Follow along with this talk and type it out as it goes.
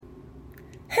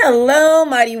Hello,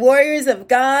 mighty warriors of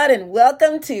God, and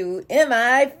welcome to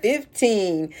MI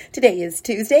 15. Today is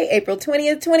Tuesday, April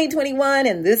 20th, 2021,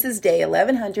 and this is day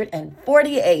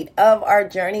 1148 of our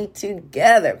journey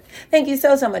together. Thank you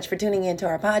so much for tuning into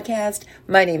our podcast.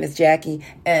 My name is Jackie,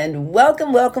 and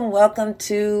welcome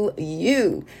to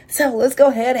you. So let's go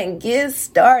ahead and get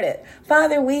started.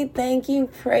 Father, we thank you,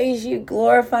 praise you,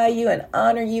 glorify you, and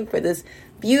honor you for this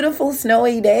beautiful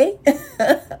snowy day.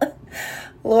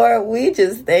 Lord, we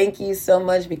just thank you so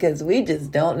much because we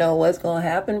just don't know what's going to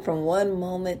happen from one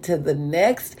moment to the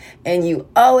next, and you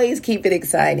always keep it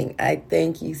exciting. I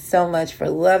thank you so much for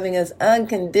loving us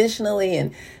unconditionally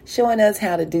and showing us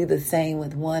how to do the same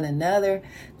with one another.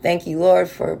 Thank you, Lord,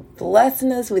 for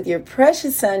blessing us with your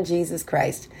precious Son, Jesus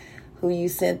Christ, who you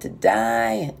sent to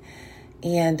die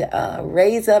and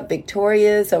raise up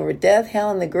victorious over death, hell,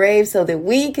 and the grave so that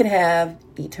we could have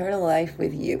eternal life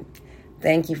with you.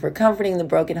 Thank you for comforting the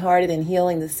brokenhearted and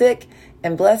healing the sick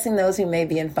and blessing those who may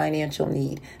be in financial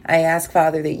need. I ask,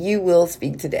 Father, that you will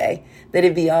speak today, that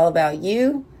it be all about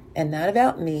you and not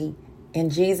about me.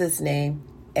 In Jesus' name,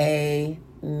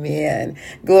 amen.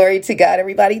 Glory to God,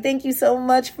 everybody. Thank you so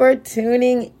much for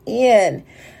tuning in.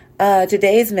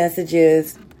 Today's message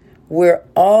is, we're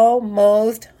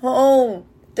almost home.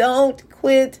 Don't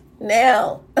quit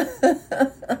now.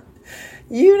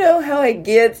 You know how it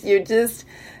gets.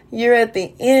 You're at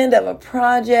the end of a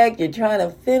project, you're trying to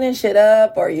finish it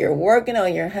up, or you're working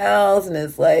on your house, and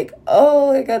it's like,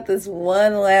 oh, I got this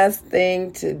one last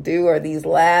thing to do, or these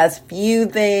last few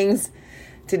things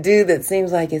to do that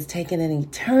seems like it's taking an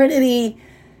eternity.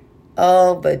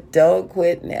 Oh, but don't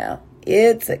quit now.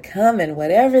 It's a coming,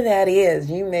 whatever that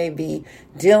is. You may be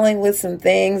dealing with some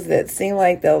things that seem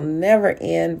like they'll never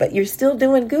end, but you're still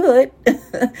doing good.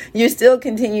 You're still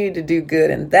continuing to do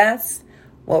good, and that's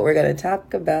what we're going to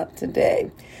talk about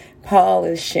today. Paul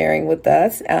is sharing with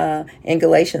us in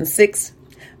Galatians 6,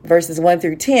 verses 1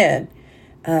 through 10,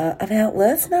 about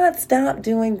let's not stop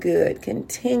doing good.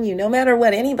 Continue, no matter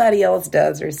what anybody else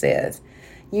does or says.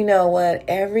 You know what?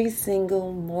 Every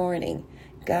single morning,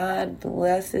 God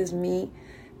blesses me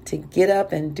to get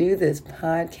up and do this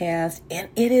podcast, and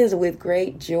it is with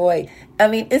great joy. I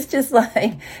mean, it's just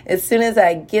like as soon as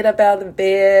I get up out of the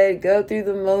bed, go through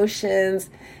the motions,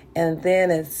 and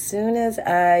then as soon as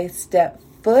I step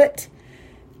foot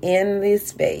in the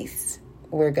space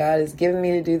where God has given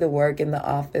me to do the work in the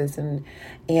office, and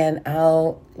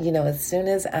I'll, as soon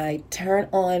as I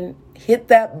hit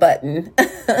that button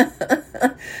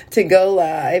to go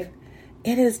live,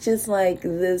 it is just like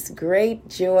this great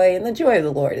joy, and the joy of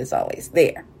the Lord is always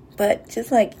there. But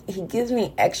just like he gives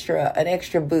me an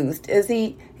extra boost as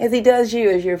he does you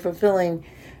as you're fulfilling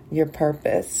your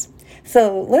purpose.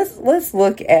 So let's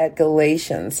look at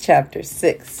Galatians chapter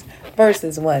 6,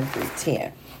 verses 1 through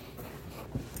 10.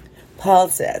 Paul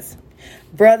says,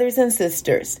 brothers and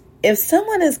sisters, if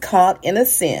someone is caught in a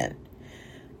sin,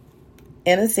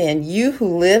 you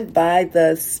who live by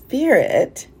the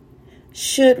Spirit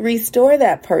should restore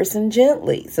that person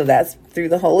gently. So that's through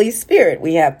the Holy Spirit.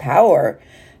 We have power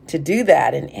to do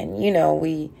that. And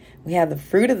we have the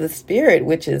fruit of the Spirit,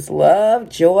 which is love,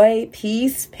 joy,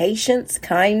 peace, patience,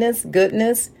 kindness,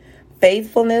 goodness,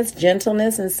 faithfulness,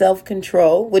 gentleness, and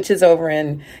self-control, which is over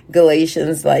in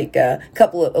Galatians, like a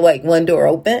couple of, like one door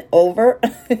over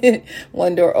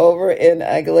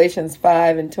in Galatians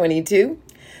 5 and 22.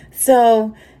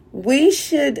 So we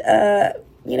should,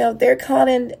 they're caught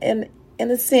in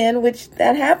a sin, which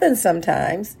that happens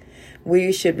sometimes.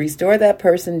 We should restore that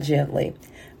person gently.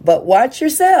 But watch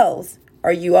yourselves,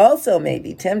 or you also may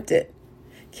be tempted.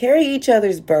 Carry each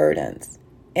other's burdens,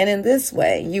 and in this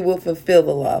way you will fulfill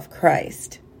the law of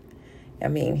Christ. I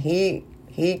mean, he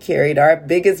carried our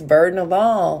biggest burden of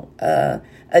all, a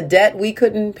debt we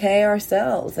couldn't pay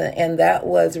ourselves, and that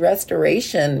was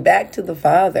restoration back to the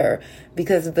Father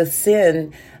because of the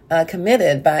sin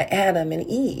committed by Adam and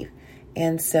Eve.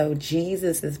 And so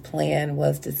Jesus' plan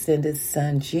was to send his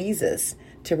Son Jesus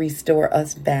to restore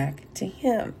us back to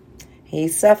him. He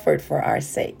suffered for our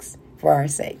sake.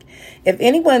 If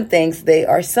anyone thinks they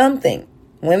are something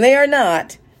when they are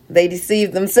not, they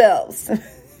deceive themselves.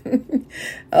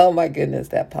 Oh my goodness,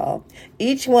 that Paul.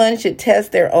 Each one should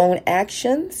test their own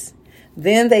actions.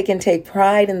 Then they can take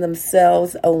pride in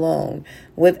themselves alone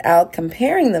without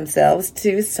comparing themselves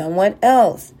to someone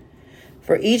else.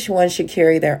 For each one should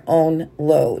carry their own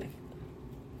load.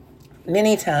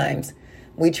 Many times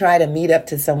we try to meet up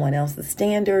to someone else's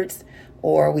standards,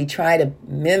 or we try to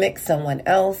mimic someone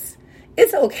else.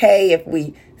 It's okay if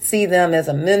we see them as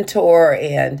a mentor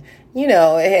and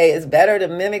hey, it's better to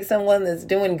mimic someone that's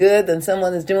doing good than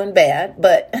someone that's doing bad.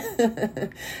 But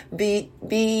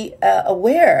be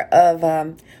aware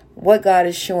of what God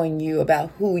is showing you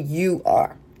about who you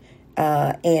are,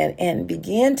 and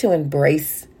begin to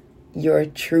embrace your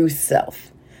true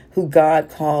self, who God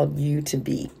called you to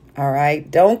be. All right.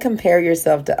 Don't compare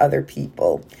yourself to other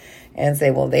people and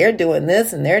say, well, they're doing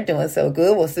this and they're doing so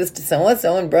good. Well, sister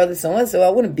so-and-so and brother so-and-so, I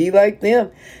wouldn't be like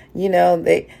them. You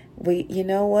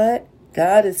know what?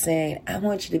 God is saying, I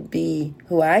want you to be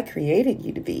who I created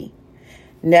you to be.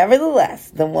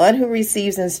 Nevertheless, the one who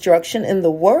receives instruction in the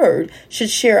word should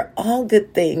share all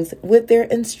good things with their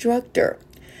instructor.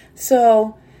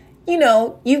 So,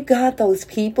 you've got those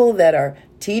people that are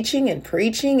teaching and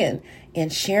preaching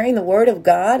and sharing the word of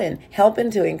God and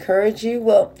helping to encourage you.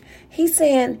 Well, he's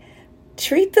saying,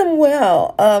 treat them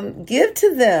well, give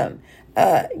to them,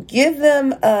 give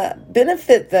them,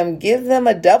 benefit them, give them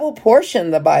a double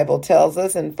portion, the Bible tells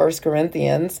us in 1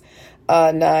 Corinthians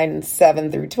 9,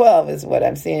 7 through 12 is what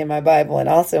I'm seeing in my Bible. And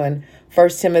also in 1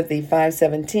 Timothy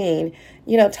 5:17,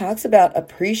 talks about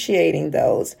appreciating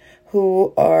those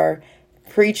who are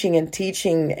preaching and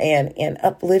teaching and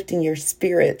uplifting your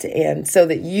spirit, and so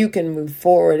that you can move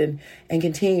forward and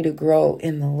continue to grow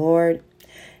in the Lord.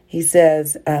 He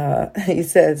says,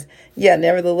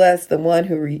 nevertheless, the one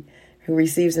who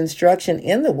receives instruction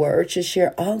in the word should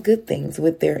share all good things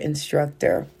with their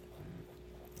instructor.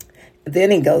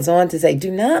 Then he goes on to say,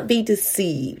 do not be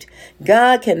deceived.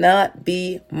 God cannot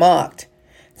be mocked.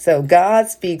 So God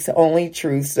speaks only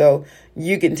truth. So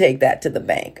you can take that to the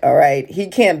bank. All right. He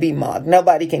can't be mocked.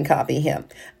 Nobody can copy him.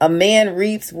 A man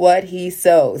reaps what he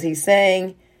sows. He's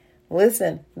saying,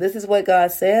 listen, this is what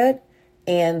God said,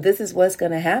 and this is what's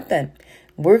going to happen.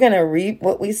 We're going to reap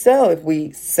what we sow. If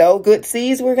we sow good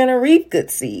seeds, we're going to reap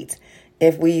good seeds.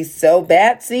 If we sow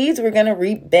bad seeds, we're going to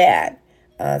reap bad.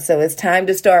 So it's time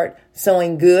to start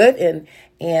sowing good,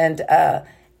 and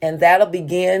that'll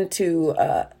begin to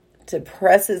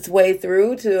press its way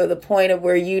through to the point of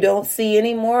where you don't see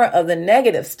any more of the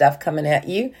negative stuff coming at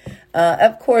you.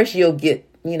 Of course, you'll get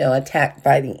attacked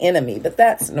by the enemy, but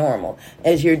that's normal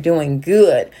as you're doing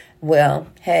good. Well,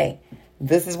 hey,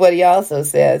 this is what he also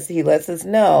says. He lets us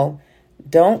know,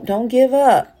 don't give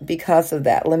up because of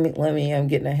that. Let me, I'm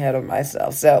getting ahead of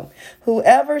myself. So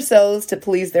whoever sows to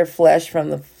please their flesh from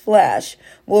the flesh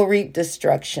will reap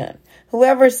destruction.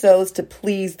 Whoever sows to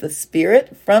please the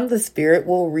Spirit from the Spirit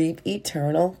will reap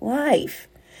eternal life.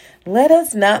 Let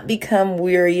us not become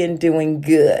weary in doing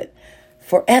good,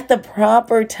 for at the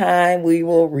proper time we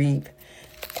will reap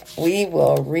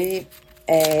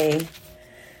a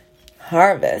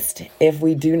harvest if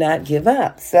we do not give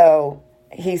up. So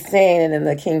he's saying, and in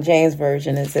the King James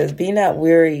Version, it says, be not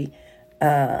weary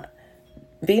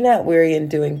in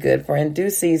doing good, for in due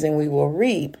season we will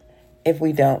reap if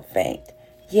we don't faint.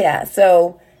 Yeah,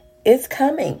 so it's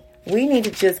coming. We need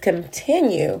to just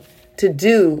continue to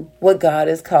do what God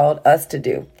has called us to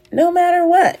do, no matter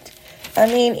what. I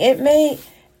mean, it may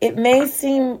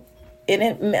seem,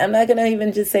 I'm not going to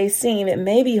even just say seem, it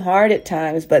may be hard at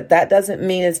times, but that doesn't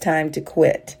mean it's time to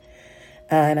quit.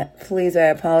 And please, I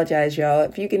apologize, y'all.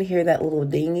 If you can hear that little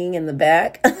dinging in the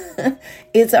back,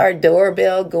 it's our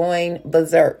doorbell going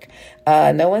berserk.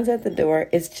 No one's at the door.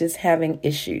 It's just having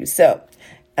issues. So,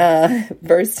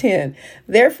 verse 10,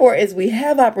 therefore, as we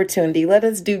have opportunity, let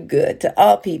us do good to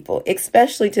all people,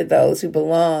 especially to those who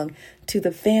belong to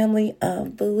the family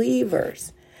of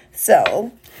believers.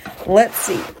 So let's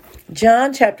see.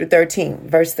 John chapter 13,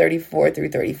 verse 34 through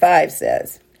 35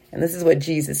 says, and this is what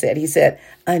Jesus said. He said,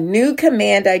 a new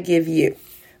command I give you,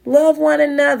 love one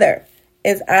another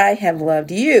as I have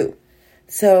loved you.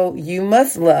 So you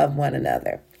must love one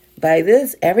another. By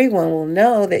this, everyone will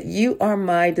know that you are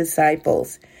my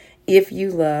disciples if you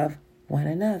love one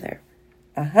another.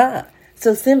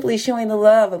 So simply showing the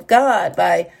love of God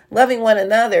by loving one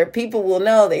another, people will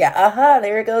know that,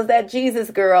 there goes that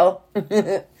Jesus girl.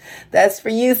 That's for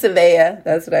you, Savea.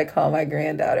 That's what I call my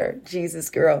granddaughter, Jesus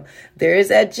girl. There's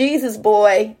that Jesus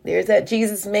boy. There's that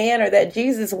Jesus man or that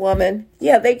Jesus woman.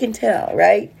 Yeah, they can tell,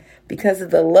 right? Because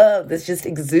of the love that's just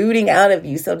exuding out of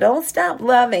you. So don't stop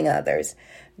loving others.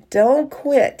 Don't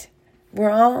quit. We're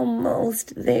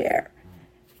almost there.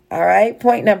 All right.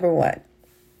 Point number 1.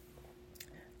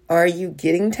 Are you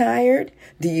getting tired?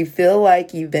 Do you feel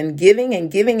like you've been giving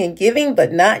and giving and giving,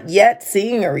 but not yet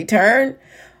seeing a return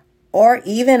or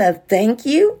even a thank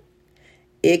you?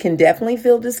 It can definitely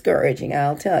feel discouraging,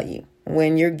 I'll tell you,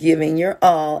 when you're giving your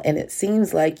all and it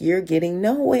seems like you're getting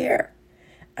nowhere.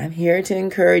 I'm here to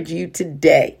encourage you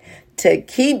today to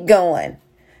keep going.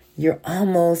 You're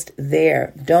almost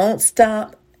there. Don't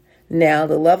stop Now,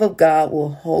 the love of God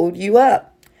will hold you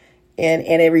up. And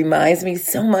it reminds me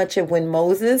so much of when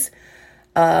Moses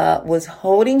was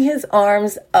holding his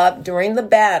arms up during the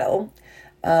battle.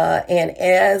 And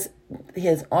as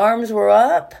his arms were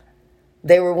up,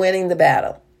 they were winning the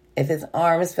battle. If his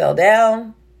arms fell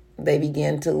down, they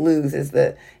began to lose as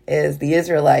the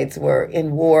Israelites were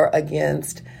in war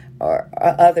against or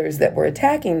others that were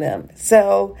attacking them.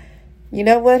 So, you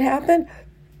know what happened?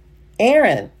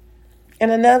 Aaron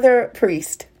and another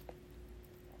priest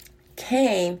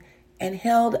came and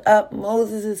held up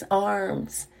Moses'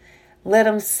 arms, let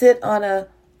him sit on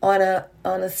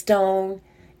a stone,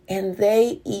 and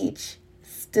they each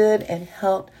stood and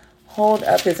helped hold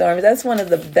up his arms. That's one of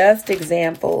the best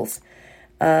examples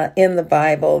in the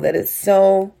Bible that is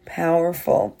so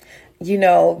powerful. You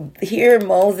know, here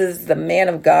Moses, the man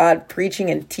of God, preaching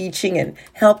and teaching and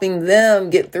helping them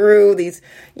get through these,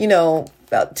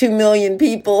 about 2 million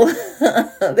people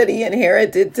that he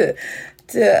inherited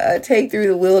to take through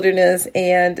the wilderness.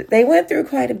 And they went through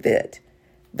quite a bit.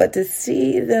 But to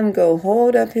see them go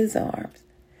hold up his arms,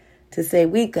 to say,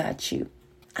 we got you.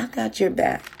 I've got your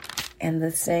back. And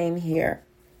the same here.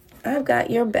 I've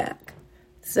got your back.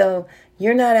 So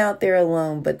you're not out there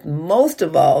alone. But most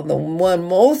of all, the one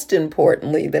most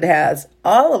importantly that has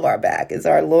all of our back is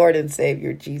our Lord and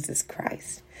Savior, Jesus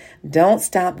Christ. Don't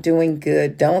stop doing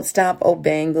good. Don't stop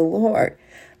obeying the Lord.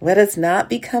 Let us not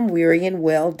become weary in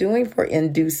well-doing, for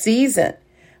in due season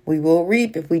we will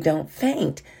reap if we don't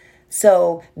faint.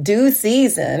 So due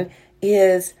season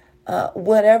is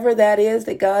whatever that is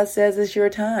that God says is your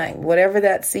time, whatever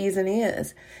that season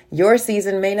is. Your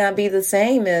season may not be the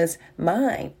same as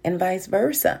mine and vice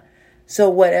versa. So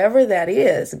whatever that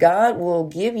is, God will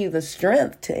give you the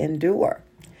strength to endure.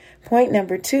 Point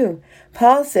number 2,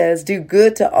 Paul says, do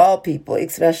good to all people,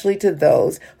 especially to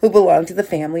those who belong to the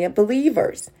family of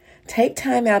believers. Take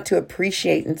time out to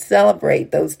appreciate and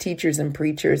celebrate those teachers and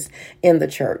preachers in the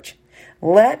church.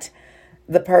 Let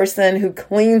the person who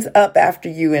cleans up after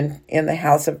you in the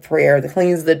house of prayer, that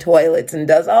cleans the toilets and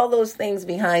does all those things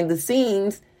behind the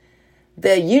scenes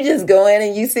that you just go in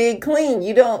and you see it clean.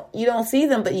 You don't see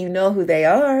them, but you know who they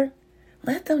are.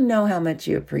 Let them know how much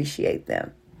you appreciate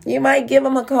them. You might give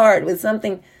them a card with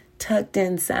something tucked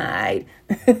inside.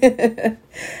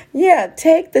 Yeah,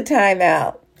 take the time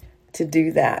out to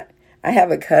do that. I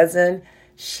have a cousin.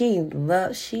 She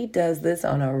does this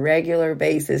on a regular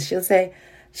basis.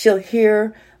 She'll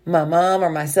hear my mom or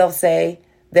myself say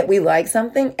that we like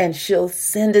something, and she'll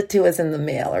send it to us in the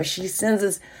mail, or she sends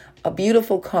us a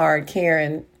beautiful card.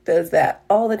 Karen does that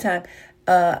all the time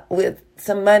with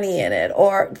some money in it.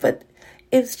 But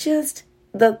it's just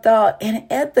the thought. And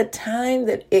at the time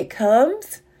that it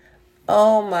comes,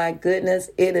 oh my goodness,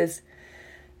 it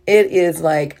is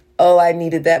like, oh, I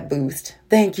needed that boost.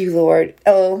 Thank you, Lord.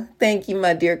 Oh, thank you,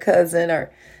 my dear cousin.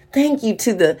 Or thank you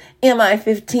to the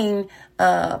MI15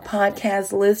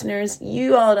 podcast listeners.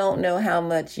 You all don't know how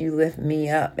much you lift me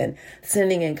up, and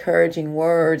sending encouraging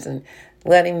words and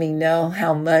letting me know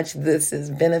how much this is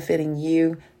benefiting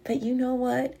you. But you know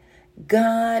what?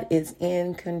 God is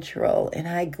in control, and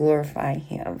I glorify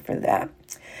him for that.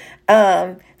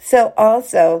 So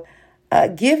also,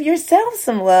 give yourself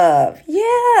some love.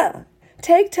 Yeah.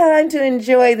 Take time to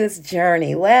enjoy this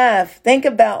journey. Laugh. Think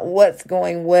about what's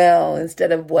going well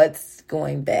instead of what's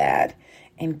going bad,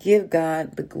 and give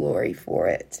God the glory for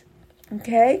it.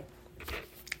 Okay?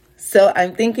 So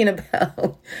I'm thinking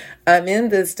about, I'm in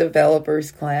this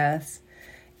developers class,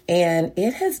 and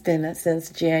it has been since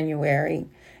January,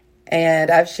 and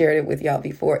I've shared it with y'all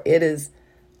before. It's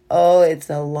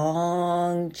a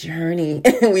long journey.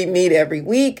 We meet every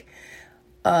week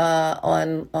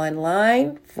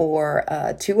online for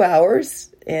 2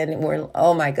 hours, and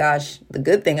oh my gosh, the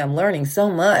good thing, I'm learning so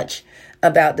much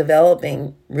about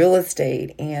developing real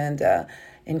estate, and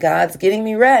God's getting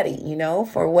me ready,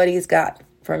 for what he's got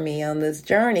for me on this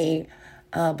journey.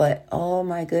 But oh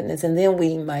my goodness. And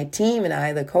then my team and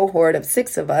I, the cohort of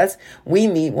 6 of us, we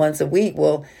meet once a week.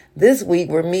 Well, this week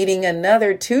we're meeting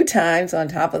another 2 times on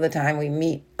top of the time we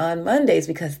meet on Mondays,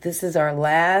 because this is our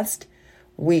last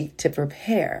week to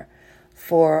prepare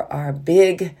for our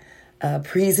big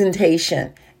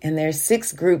presentation. And there's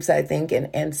 6 groups, I think,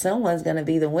 and someone's going to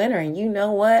be the winner. And you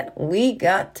know what? We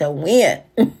got to win.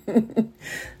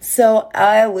 So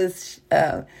I was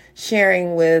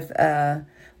sharing with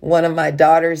one of my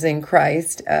daughters in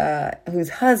Christ, whose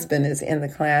husband is in the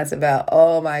class, about,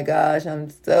 oh my gosh,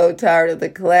 I'm so tired of the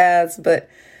class, but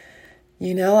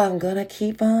I'm going to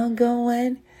keep on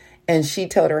going. And she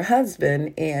told her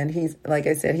husband, and he's, like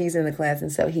I said, he's in the class.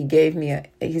 And so he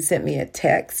sent me a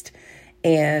text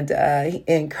and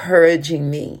encouraging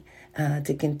me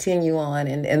to continue on,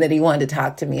 and that he wanted to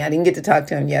talk to me. I didn't get to talk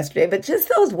to him yesterday, but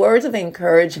just those words of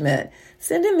encouragement,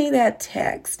 sending me that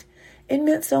text, it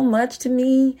meant so much to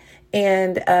me.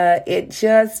 And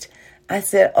I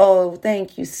said, oh,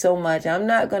 thank you so much. I'm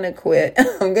not going to quit.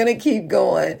 I'm going to keep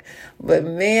going. But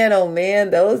man, oh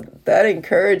man, that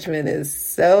encouragement is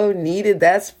so needed.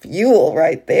 That's fuel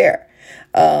right there.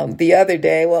 The other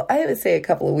day, well, I would say a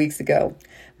couple of weeks ago,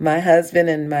 my husband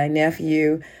and my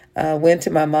nephew went to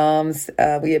my mom's.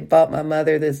 We had bought my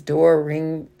mother this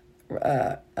ring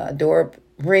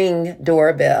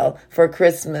doorbell for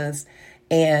Christmas,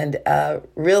 and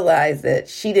realized that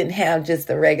she didn't have just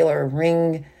the regular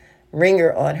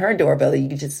ringer on her doorbell. You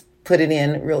could just put it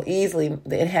in real easily.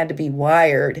 It had to be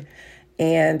wired.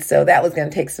 And so that was going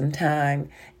to take some time.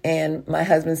 And my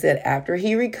husband said after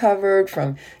he recovered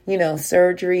from,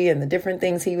 surgery and the different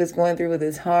things he was going through with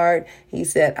his heart, he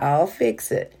said, I'll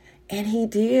fix it. And he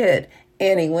did.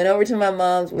 And he went over to my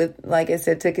mom's with, like I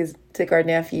said, took our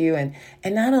nephew. And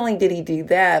not only did he do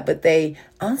that, but they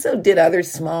also did other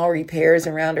small repairs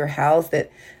around her house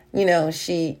that,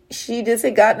 she just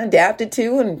had gotten adapted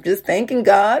to, and just thanking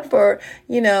God for,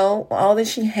 all that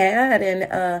she had.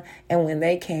 And when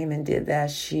they came and did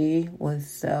that, she was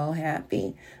so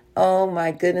happy. Oh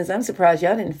my goodness. I'm surprised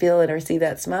y'all didn't feel it or see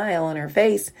that smile on her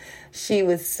face. She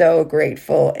was so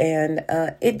grateful. And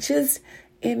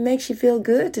it makes you feel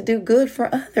good to do good for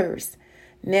others.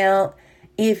 Now,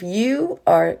 if you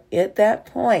are at that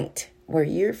point where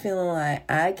you're feeling like,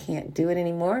 I can't do it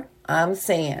anymore, I'm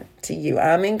saying to you,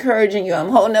 I'm encouraging you, I'm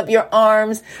holding up your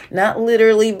arms, not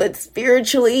literally, but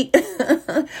spiritually,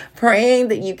 praying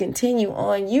that you continue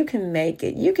on. You can make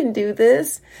it. You can do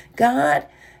this. God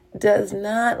does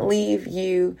not leave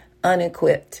you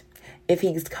unequipped. If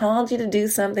he's called you to do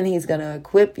something, he's going to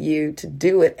equip you to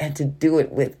do it, and to do it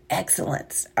with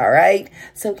excellence. All right.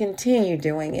 So continue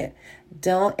doing it.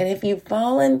 And if you've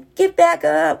fallen, get back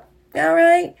up. All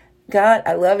right. God,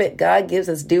 I love it. God gives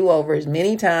us do-overs.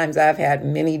 Many times I've had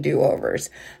many do-overs.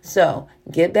 So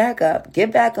get back up,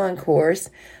 get back on course,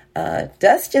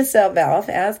 dust yourself off,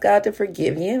 ask God to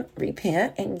forgive you,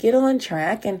 repent, and get on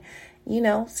track, and,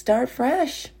 start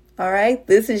fresh. All right,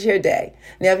 this is your day.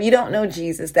 Now, if you don't know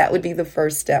Jesus, that would be the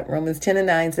first step. Romans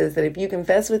 10:9 says that if you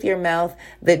confess with your mouth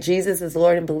that Jesus is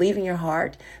Lord and believe in your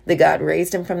heart that God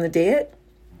raised him from the dead,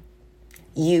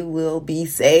 you will be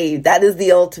saved. That is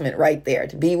the ultimate right there,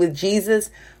 to be with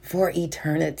Jesus for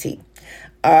eternity.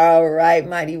 All right,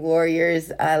 mighty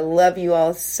warriors, I love you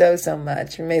all so, so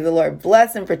much. May the Lord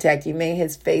bless and protect you. May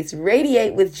his face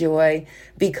radiate with joy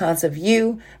because of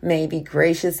you. May he be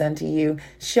gracious unto you,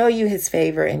 show you his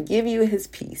favor, and give you his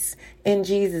peace. In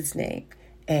Jesus' name,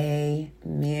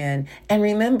 amen. And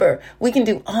remember, we can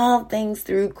do all things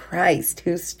through Christ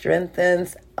who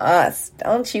strengthens us.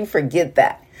 Don't you forget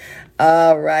that.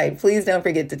 All right. Please don't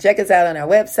forget to check us out on our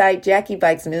website,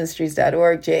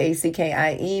 JackieBuycksMinistries.org,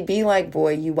 JACKIE, be like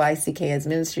boy, UYCKS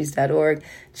Ministries.org.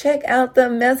 Check out the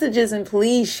messages and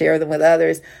please share them with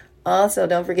others. Also,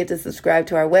 don't forget to subscribe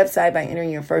to our website by entering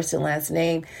your first and last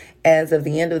name. As of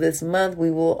the end of this month,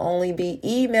 we will only be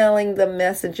emailing the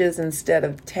messages instead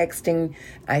of texting.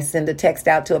 I send a text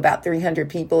out to about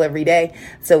 300 people every day.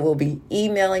 So we'll be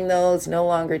emailing those, no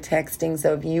longer texting.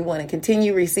 So if you want to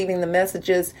continue receiving the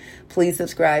messages, please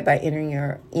subscribe by entering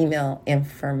your email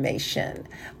information.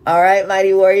 All right,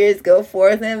 mighty warriors, go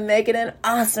forth and make it an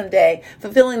awesome day,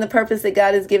 fulfilling the purpose that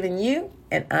God has given you.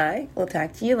 And I will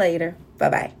talk to you later.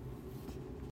 Bye-bye.